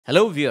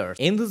Hello viewers,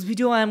 in this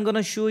video I am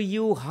gonna show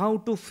you how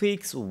to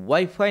fix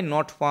Wi-Fi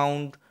not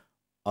found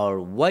or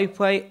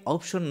Wi-Fi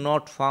option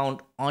not found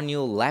on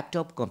your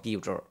laptop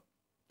computer.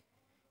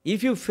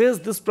 If you face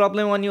this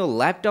problem on your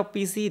laptop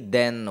PC,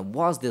 then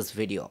watch this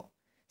video.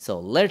 So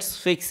let's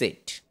fix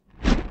it.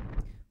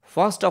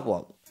 First of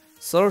all,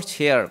 search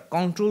here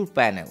control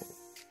panel.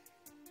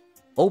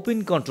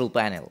 Open control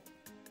panel.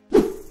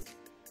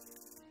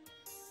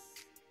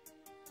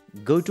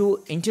 Go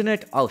to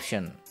internet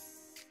option.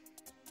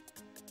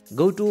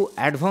 Go to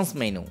advanced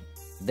menu,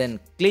 then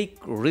click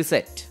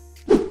reset.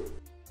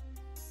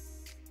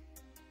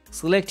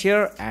 Select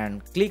here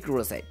and click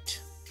reset.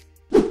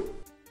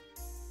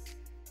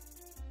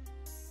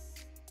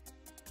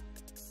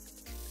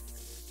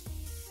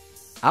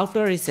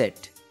 After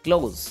reset,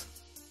 close,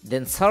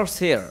 then search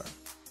here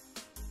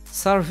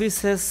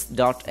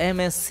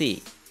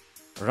services.msc,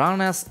 run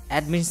as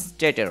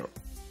administrator.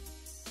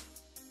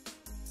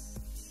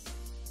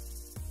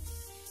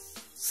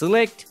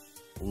 Select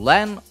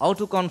LAN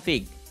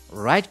autoconfig,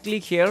 right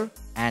click here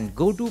and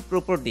go to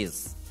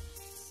properties.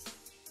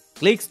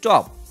 Click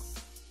stop.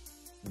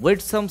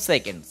 Wait some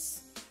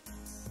seconds.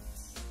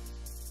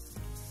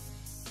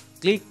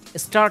 Click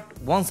start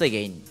once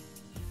again.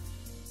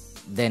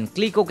 Then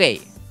click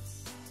OK.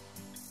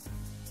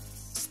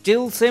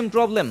 Still same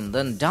problem,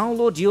 then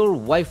download your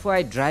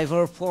Wi-Fi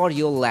driver for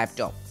your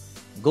laptop.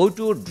 Go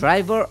to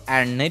driver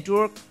and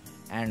network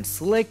and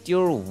select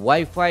your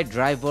Wi-Fi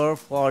driver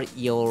for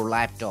your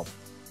laptop.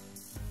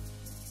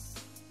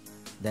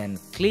 Then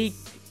click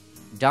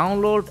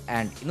download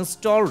and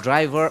install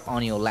driver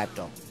on your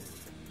laptop.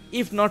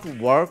 If not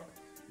work,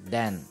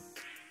 then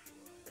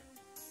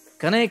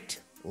connect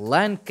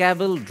LAN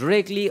cable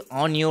directly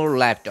on your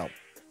laptop.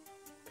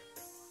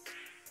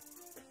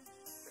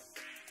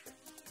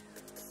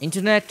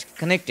 Internet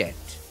connected.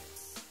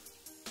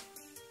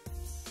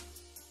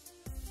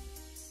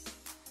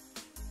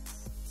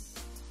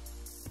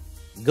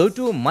 Go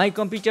to My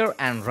Computer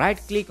and right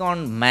click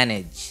on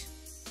Manage.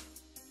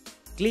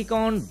 Click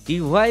on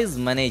Device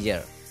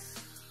Manager.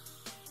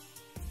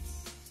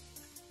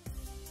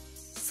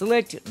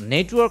 Select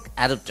Network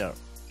Adapter.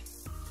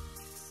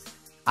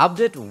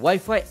 Update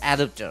Wi-Fi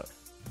adapter.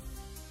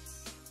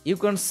 You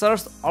can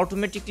search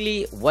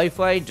automatically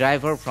Wi-Fi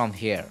driver from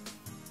here.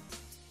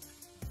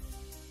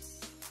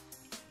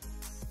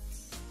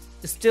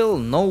 Still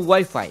no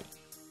Wi-Fi.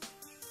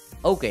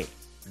 Okay,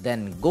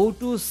 then go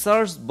to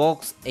search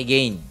box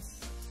again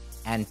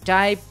and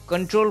type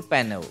control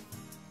panel.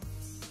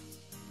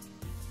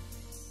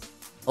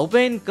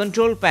 Open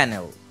control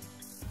panel.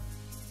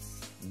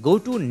 Go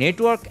to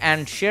network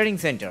and sharing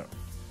center.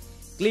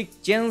 Click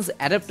change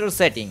adapter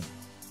setting.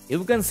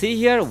 You can see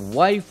here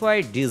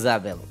Wi-Fi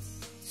disable.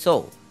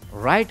 So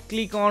right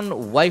click on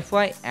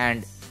Wi-Fi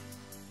and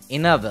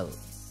enable.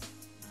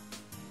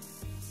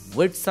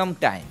 Wait some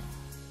time.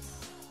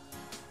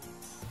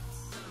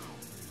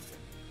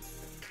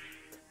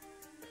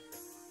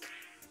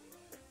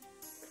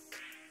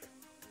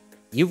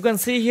 You can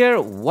see here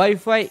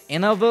Wi-Fi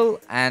enable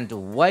and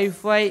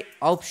Wi-Fi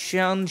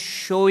option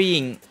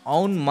showing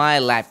on my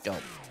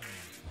laptop.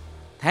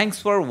 Thanks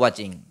for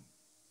watching.